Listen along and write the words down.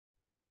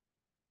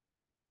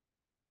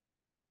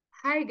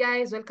Hi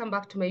guys, welcome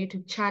back to my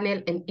YouTube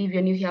channel, and if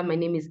you're new here, my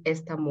name is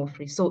Esther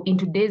Mofrey. So in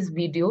today's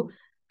video,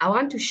 I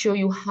want to show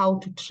you how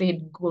to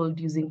trade gold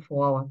using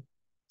 4-hour.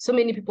 So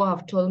many people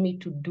have told me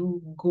to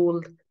do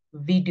gold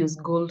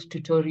videos, gold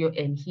tutorial,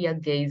 and here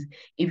guys,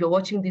 if you're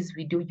watching this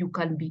video, you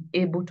can be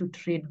able to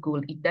trade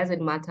gold. It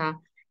doesn't matter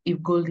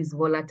if gold is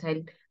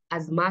volatile,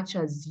 as much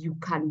as you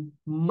can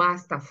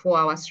master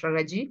 4-hour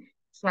strategy,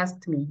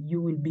 trust me, you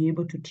will be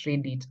able to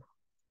trade it.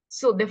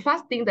 So the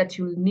first thing that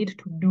you'll need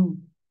to do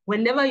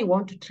whenever you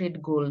want to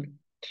trade gold,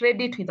 trade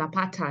it with a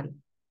pattern.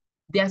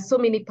 There are so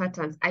many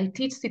patterns. I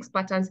teach 6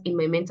 patterns in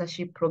my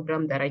mentorship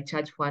program that I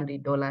charge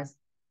 $400.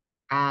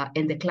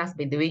 And the class,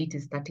 by the way, it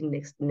is starting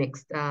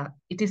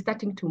it is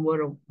starting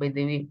tomorrow, by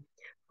the way.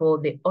 For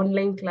the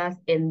online class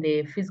and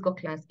the physical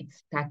class,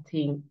 it's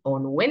starting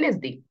on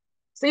Wednesday.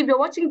 So if you're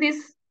watching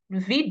this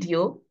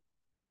video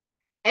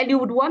and you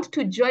would want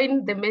to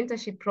join the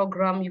mentorship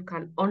program, you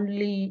can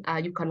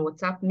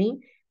WhatsApp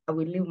me. I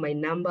will leave my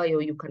number,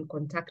 or you can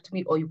contact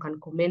me, or you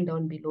can comment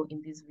down below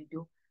in this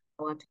video.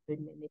 I want to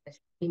join my mentorship.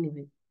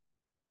 Anyway,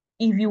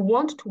 if you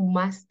want to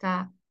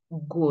master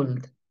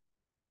gold,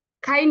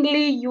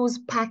 kindly use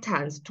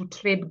patterns to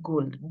trade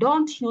gold.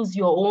 Don't use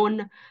your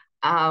own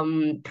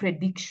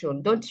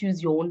prediction. Don't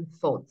use your own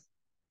thoughts.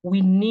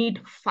 We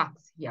need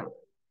facts here.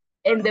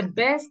 And the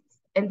best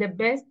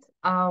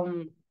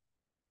pattern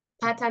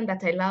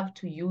that I love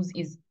to use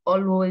is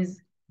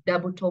always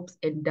double tops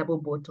and double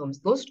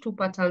bottoms. Those two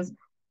patterns,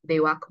 they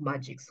work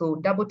magic. So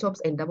double tops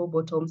and double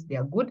bottoms, they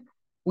are good.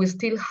 We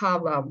still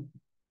have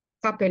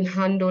cup and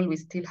handle. We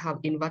still have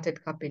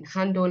inverted cup and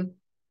handle.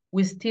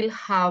 We still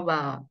have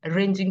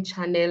ranging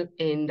channel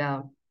and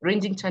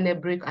ranging channel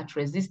break at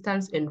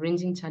resistance and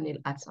ranging channel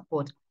at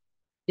support.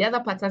 The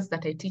other patterns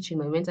that I teach in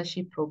my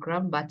mentorship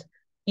program, but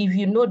if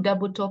you know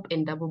double top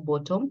and double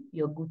bottom,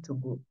 you're good to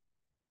go.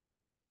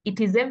 It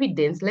is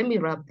evidence, let me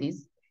wrap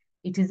this.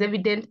 It is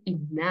evident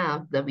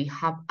enough that we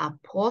have a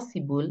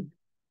possible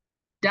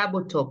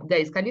double top.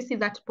 Guys, can you see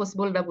that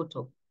possible double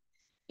top?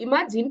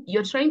 Imagine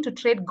you're trying to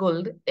trade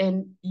gold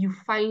and you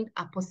find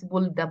a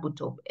possible double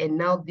top. And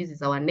now this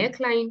is our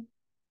neckline.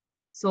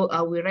 So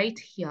I will write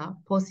here,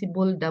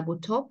 possible double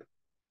top.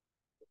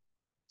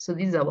 So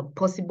this is our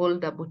possible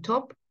double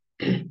top.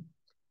 And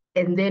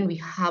then we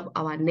have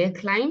our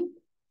neckline.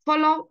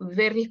 Follow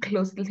very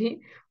closely,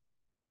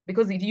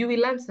 because you will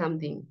learn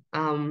something.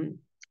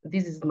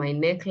 This is my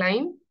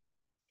neckline.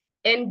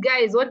 And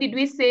guys, what did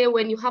we say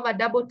when you have a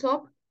double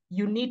top?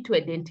 You need to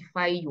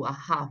identify your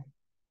half.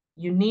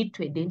 You need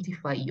to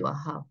identify your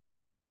half.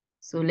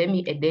 So let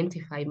me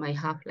identify my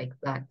half like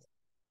that.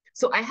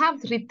 So I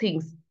have 3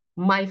 things.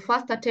 My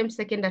first attempt,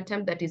 second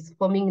attempt that is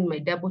forming in my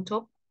double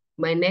top,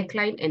 my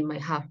neckline, and my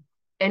half.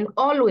 And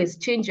always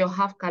change your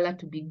half color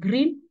to be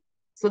green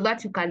so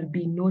that you can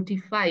be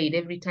notified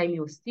every time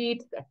you see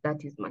it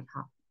that is my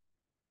half.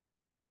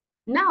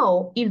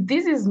 Now, if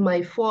this is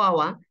my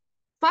 4-hour,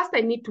 first I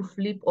need to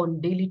flip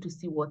on daily to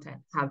see what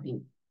I'm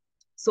having.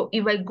 So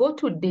if I go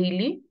to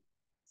daily,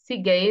 see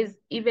guys,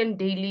 even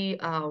daily,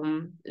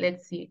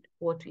 let's see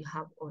what we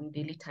have on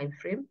daily time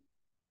frame.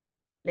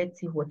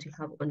 Let's see what we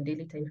have on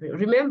daily time frame.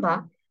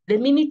 Remember, the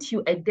minute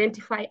you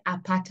identify a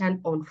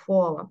pattern on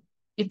 4-hour,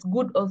 it's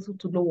good also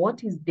to know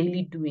what is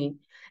daily doing.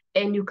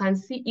 And you can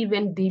see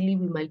even daily,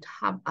 we might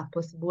have a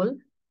possible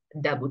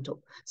double top.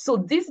 So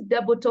this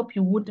double top,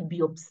 you wouldn't be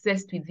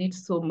obsessed with it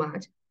so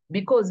much,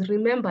 because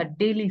remember,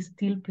 daily is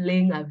still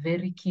playing a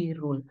very key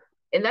role.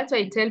 And that's why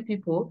I tell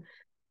people,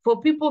 for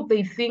people,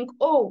 they think,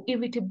 oh,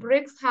 if it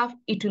breaks half,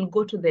 it will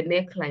go to the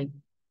neckline.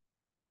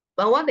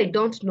 But what they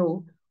don't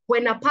know,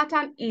 when a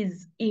pattern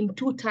is in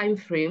 2 time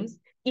frames,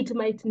 it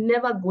might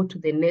never go to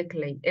the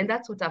neckline. And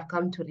that's what I've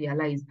come to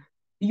realize.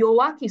 Your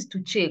work is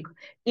to check,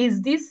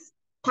 is this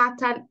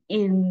pattern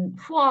in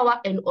 4-hour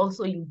and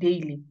also in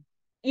daily?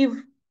 If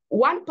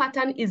one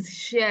pattern is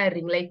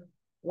sharing, like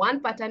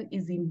one pattern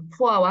is in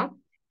 4-hour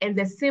and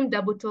the same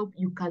double top,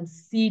 you can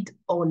see it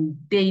on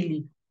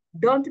daily.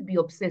 Don't be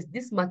obsessed.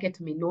 This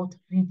market may not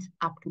reach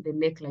up to the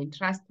neckline.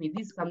 Trust me,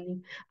 this is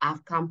something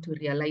I've come to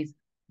realize.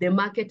 The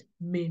market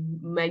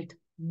might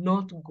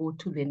not go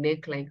to the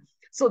neckline.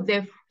 So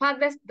the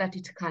farthest that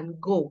it can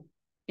go,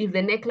 if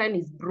the neckline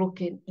is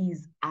broken,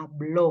 is a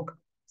block.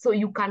 So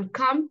you can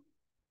come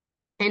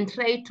and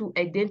try to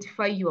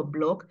identify your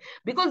block,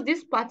 because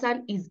this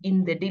pattern is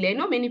in the daily. I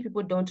know many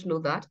people don't know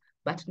that,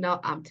 but now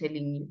I'm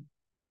telling you.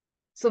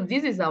 So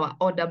this is our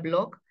order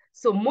block.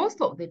 So most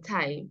of the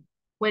time,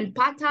 when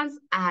patterns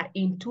are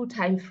in 2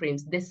 time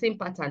frames, the same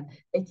pattern,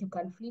 like you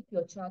can flip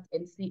your chart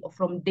and see,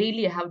 from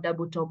daily I have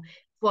double top,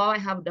 4-hour I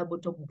have double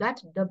top.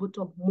 That double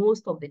top,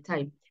 most of the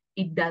time,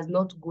 it does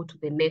not go to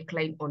the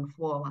neckline on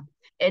 4-hour.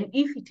 And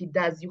if it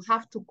does, you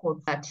have to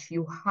convert.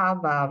 You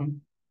have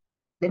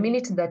the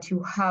minute that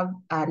you have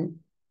an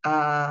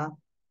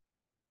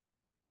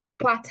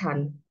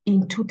pattern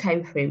in 2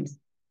 time frames,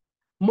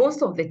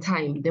 most of the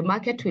time the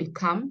market will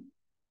come,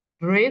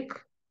 break,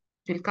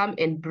 it will come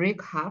and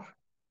break half.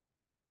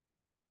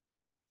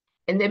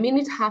 And the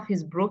minute half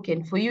is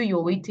broken, for you,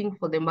 you're waiting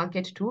for the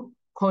market to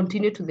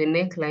continue to the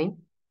neckline.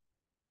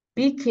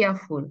 Be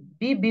careful.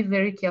 Be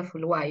very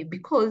careful. Why?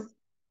 Because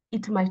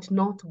it might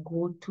not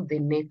go to the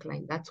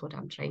neckline. That's what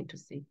I'm trying to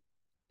say.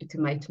 It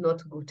might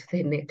not go to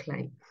the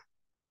neckline.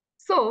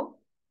 So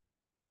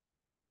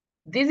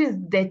this is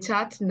the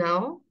chart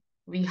now.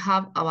 We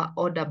have our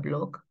order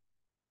block.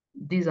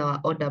 This is our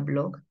order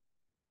block.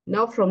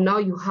 Now, from now,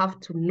 you have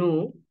to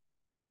know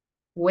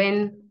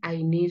when I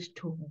need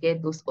to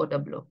get those order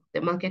blocks.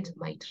 The market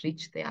might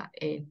reach there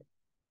and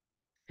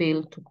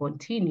fail to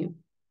continue.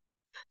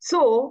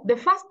 So the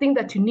first thing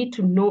that you need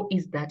to know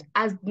is that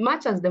as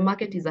much as the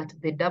market is at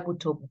the double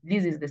top,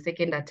 this is the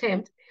second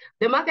attempt,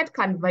 the market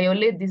can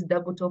violate this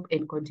double top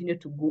and continue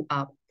to go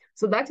up.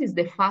 So that is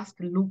the first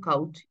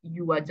lookout.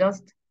 You are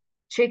just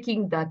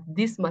checking that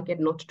this market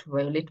not to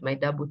violate my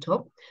double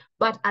top.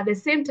 But at the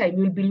same time,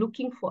 you'll be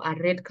looking for a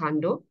red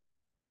candle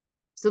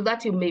so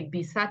that you may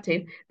be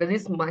certain that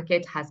this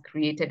market has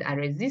created a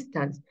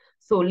resistance.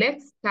 So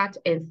let's start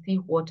and see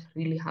what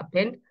really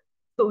happened.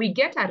 So we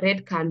get a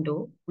red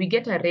candle,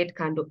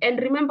 And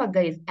remember,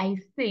 guys, I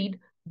said,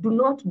 do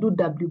not do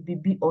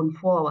WBB on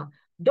 4 hour.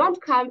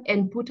 Don't come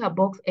and put a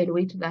box and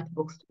wait for that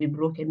box to be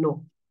broken.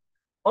 No.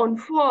 On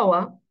 4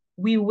 hour,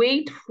 we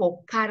wait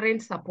for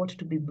current support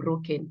to be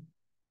broken.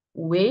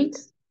 Wait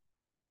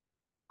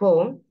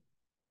for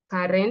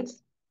current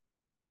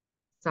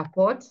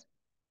support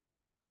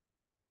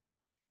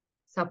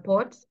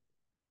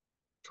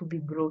to be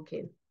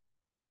broken.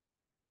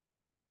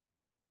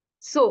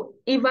 So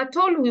if at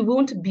all we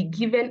won't be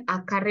given a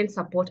current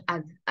support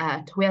at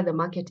where the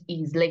market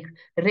is, like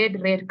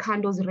red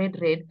candles,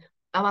 red,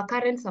 our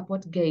current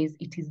support, guys,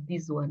 it is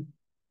this one.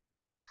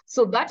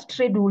 So that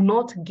trade will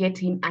not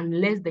get in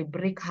unless they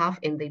break half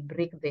and they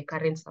break the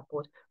current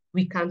support.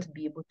 We can't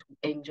be able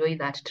to enjoy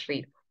that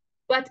trade.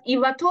 But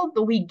if at all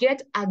we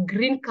get a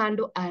green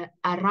candle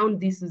around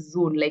this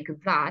zone like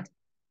that,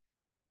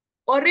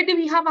 already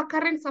we have a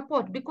current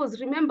support, because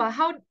remember,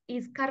 how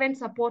is current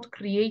support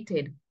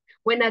created?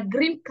 When a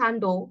green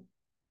candle,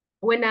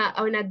 when a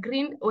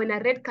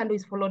red candle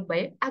is followed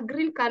by a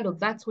green candle,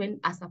 that's when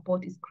a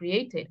support is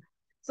created.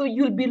 So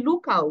you'll be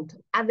lookout.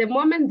 At the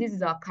moment, this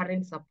is our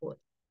current support.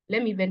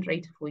 Let me even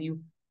write for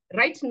you.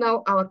 Right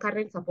now, our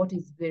current support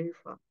is very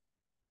far.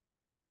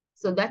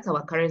 So that's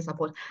our current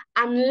support.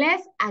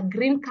 Unless a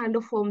green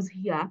candle forms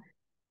here,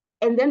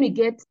 and then we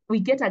get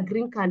a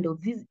green candle,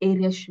 this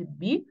area should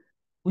be,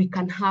 we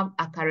can have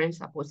a current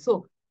support.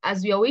 So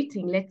as we are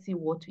waiting, let's see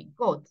what we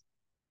got.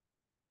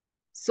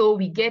 So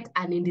we get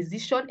an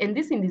indecision, and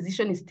this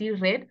indecision is still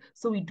red,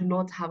 so we do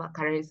not have a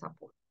current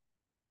support.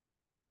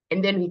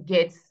 And then we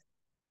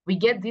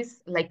get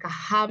this like a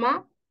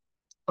hammer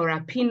or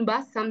a pin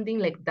bar, something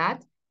like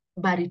that,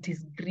 but it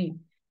is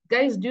green.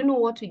 Guys, do you know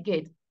what we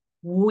get?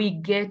 We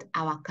get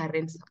our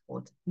current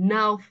support.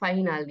 Now,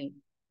 finally,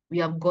 we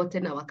have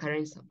gotten our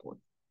current support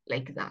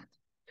like that.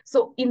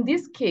 So in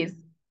this case,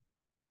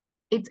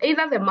 it's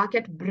either the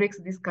market breaks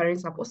this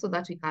current support so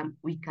that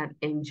we can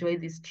enjoy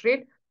this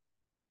trade,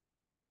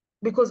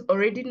 because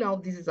already now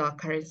this is our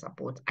current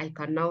support. I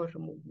can now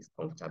remove this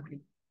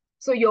comfortably.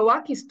 So your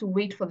work is to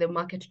wait for the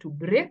market to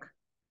break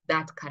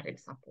that current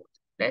support.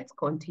 Let's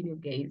continue,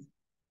 guys.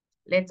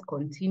 Let's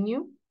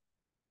continue.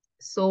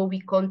 So we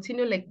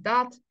continue like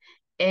that.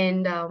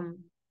 And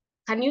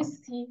can you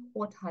see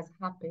what has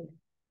happened?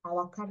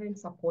 Our current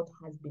support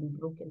has been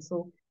broken.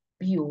 So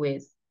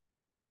BOS.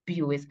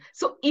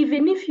 So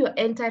even if you're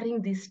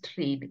entering this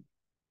trade,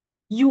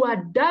 you are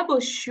double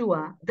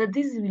sure that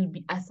this will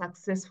be a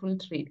successful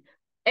trade.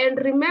 And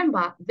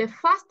remember, the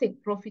first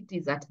take profit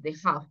is at the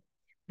half.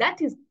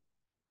 That is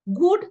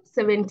good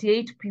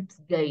 78 pips,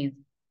 guys.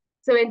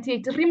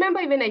 78. Remember,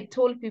 even I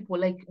told people,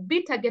 like,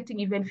 be targeting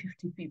even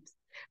 50 pips.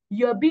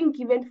 You are being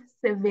given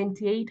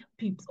 78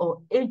 pips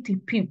or 80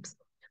 pips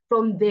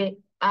from the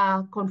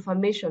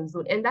confirmation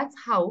zone. And that's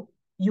how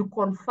you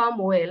confirm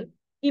well,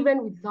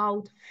 even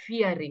without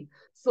fearing.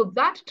 So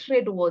that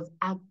trade was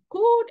a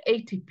good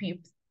 80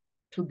 pips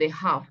to the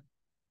half.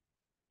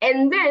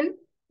 And then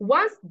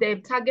once the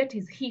target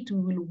is hit,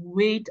 we will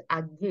wait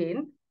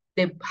again.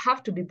 They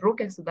have to be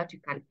broken so that you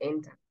can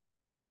enter.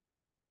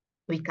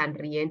 We can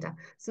re-enter.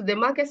 So the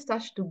market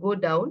starts to go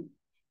down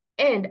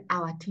and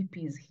our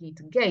TP is hit.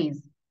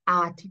 Guys,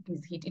 our TP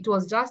is hit. It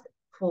was just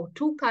for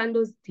 2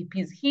 candles,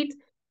 TP is hit,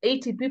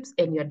 80 pips,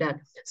 and you're done.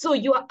 So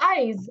your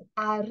eyes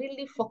are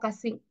really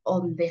focusing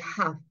on the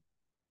half.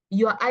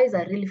 Your eyes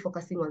are really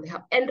focusing on the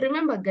half. And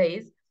remember,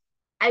 guys,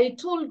 I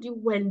told you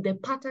when the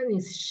pattern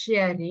is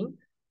sharing,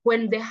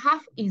 when the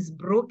half is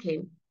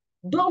broken,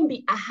 don't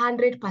be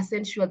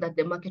 100% sure that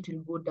the market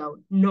will go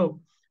down. No.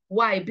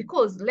 Why?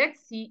 Because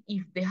let's see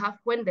if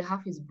when the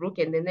half is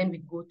broken, and then we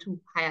go to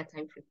higher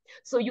time frame.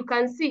 So you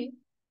can see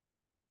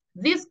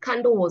this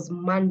candle was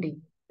Monday.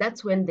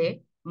 That's when the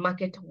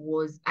market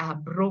was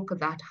broke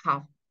that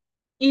half.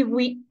 If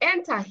we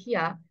enter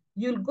here,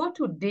 you'll go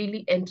to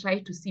daily and try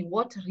to see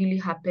what really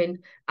happened.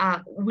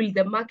 Will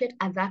the market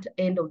at that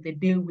end of the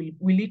day,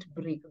 will it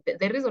break?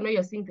 The reason why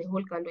you're seeing the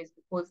whole candle is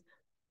because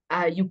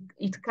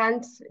it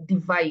can't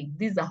divide.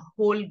 This is a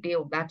whole day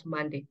of that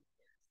Monday.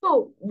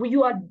 So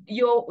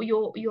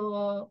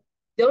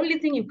the only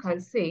thing you can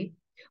say,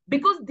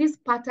 because this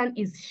pattern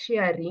is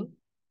sharing,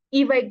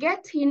 if I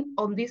get in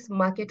on this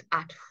market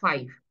at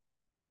 5,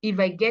 if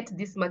I get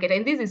this market,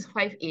 and this is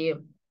 5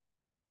 a.m.,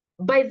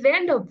 by the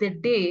end of the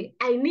day,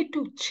 I need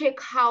to check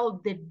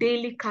how the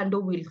daily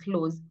candle will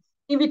close.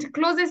 If it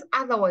closes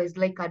otherwise,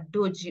 like a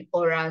doji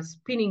or a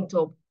spinning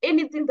top,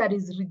 anything that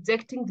is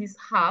rejecting this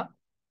half,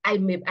 I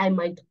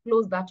might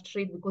close that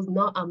trade because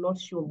now I'm not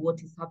sure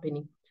what is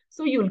happening.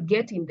 So you'll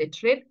get in the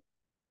trade.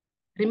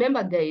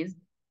 Remember, guys,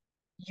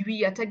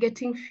 we are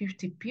targeting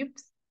 50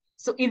 pips.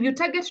 So if you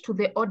target to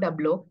the order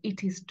block,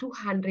 it is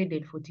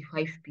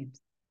 245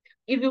 pips.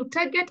 If you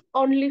target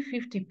only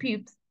 50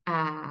 pips,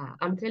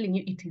 I'm telling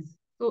you, it is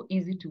so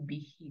easy to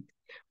be hit.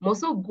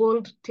 Most of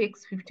gold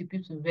takes 50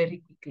 pips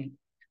very quickly.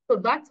 So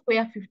that's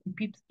where 50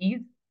 pips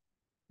is.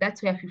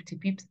 That's where 50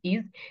 pips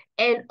is.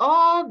 And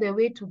all the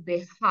way to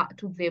the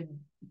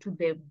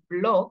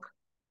block,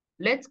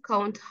 let's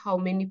count how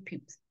many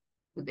pips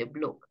to the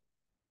block.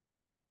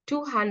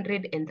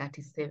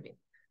 237.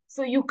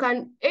 So you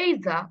can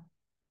either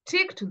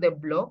take to the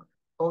block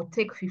or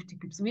take 50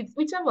 pips,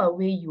 whichever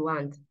way you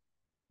want.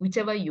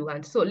 Whichever you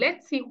want. So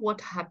let's see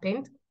what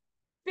happened.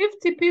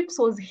 50 pips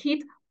was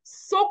hit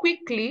so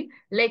quickly,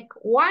 like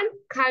one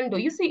candle.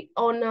 You see,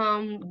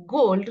 on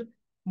gold,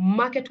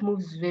 market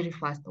moves very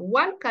fast.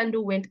 One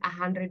candle went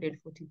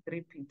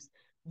 143 pips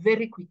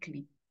very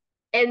quickly.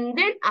 And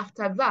then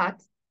after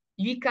that,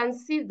 you can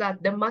see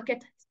that the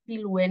market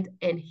still went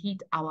and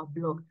hit our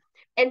block.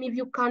 And if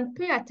you can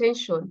pay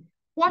attention,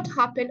 what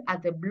happened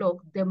at the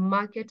block, the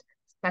market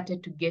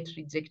started to get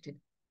rejected.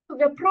 So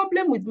the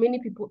problem with many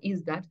people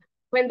is that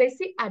when they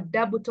see a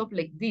double top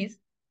like this,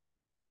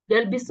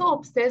 they'll be so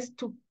obsessed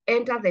to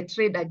enter the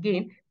trade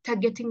again,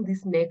 targeting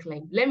this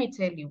neckline. Let me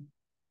tell you,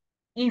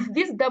 if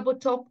this double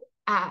top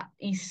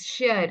is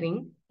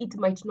sharing, it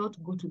might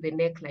not go to the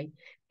neckline.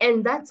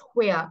 And that's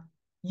where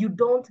you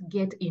don't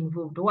get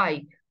involved.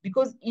 Why?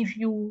 Because if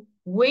you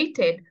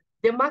waited,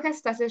 the market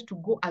started to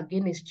go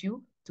against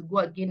you, to go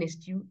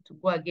against you, to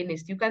go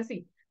against you. You can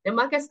see the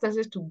market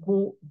started to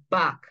go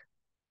back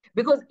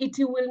because it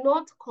will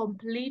not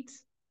complete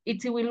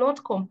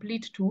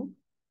to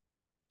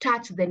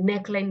touch the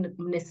neckline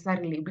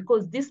necessarily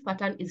because this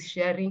pattern is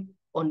sharing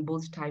on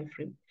both time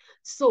frame.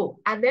 So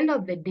at the end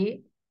of the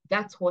day,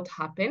 that's what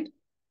happened.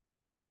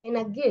 And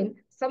again,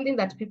 something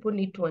that people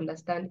need to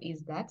understand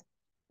is that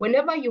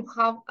whenever you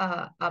have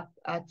a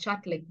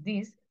chart like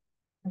this,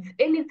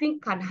 anything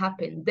can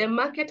happen. The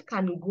market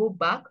can go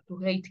back to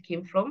where it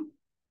came from,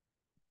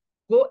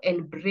 go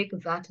and break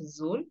that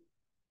zone,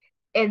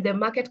 and the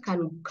market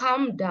can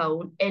come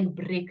down and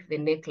break the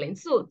neckline.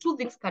 So two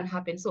things can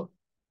happen. So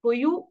for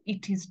you,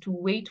 it is to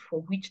wait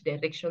for which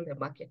direction the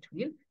market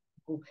will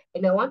go.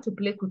 And I want to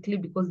play quickly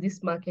because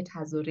this market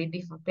has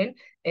already happened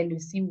and you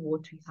see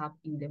what we have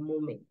in the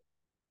moment.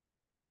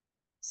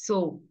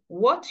 So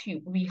what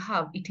we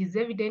have, it is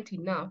evident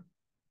enough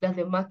that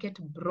the market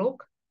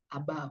broke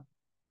above.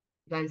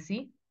 You can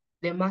see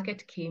the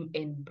market came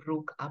and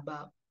broke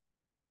above.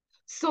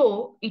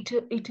 So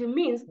it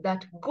means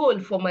that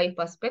gold, from my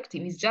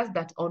perspective, is just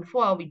that on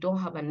 4 hour, we don't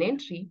have an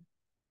entry.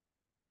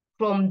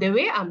 From the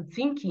way I'm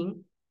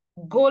thinking,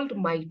 gold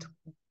might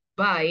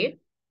buy.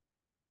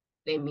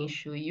 Let me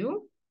show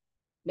you.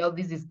 Now,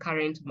 this is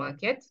current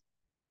market.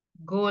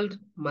 Gold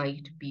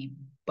might be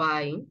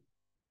buying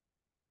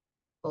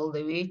all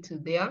the way to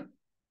there.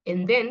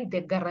 And then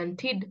the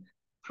guaranteed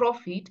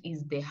profit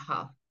is the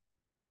half.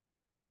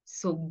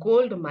 So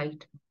gold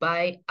might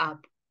buy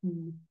up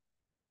to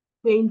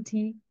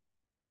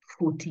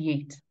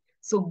 2048.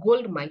 So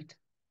gold might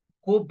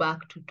go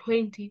back to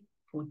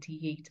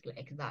 2048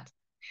 like that.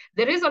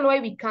 The reason why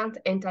we can't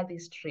enter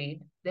this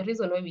trade,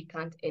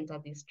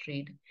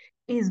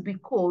 is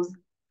because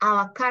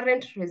our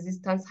current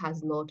resistance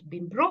has not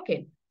been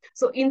broken.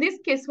 So in this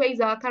case, where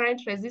is our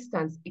current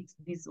resistance? It's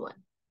this one.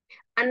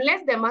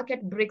 Unless the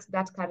market breaks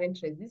that current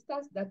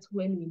resistance, that's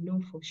when we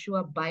know for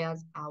sure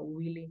buyers are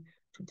willing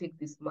to take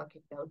this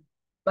market down.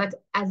 But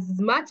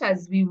as much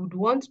as we would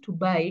want to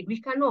buy, we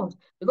cannot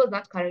because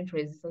that current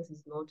resistance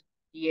is not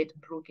yet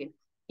broken.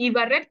 If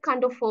a red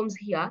candle forms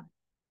here,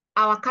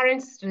 our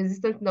current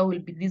resistance now will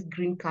be this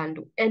green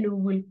candle, and we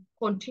will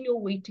continue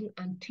waiting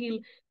until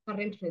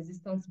current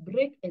resistance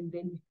break, and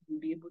then we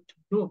will be able to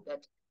know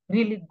that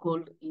really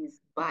gold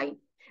is buying.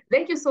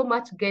 Thank you so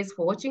much, guys,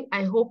 for watching.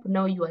 I hope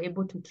now you are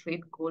able to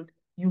trade gold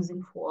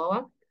using 4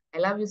 hour. I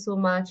love you so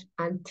much.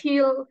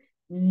 Until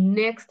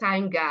next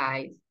time,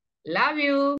 guys. Love you.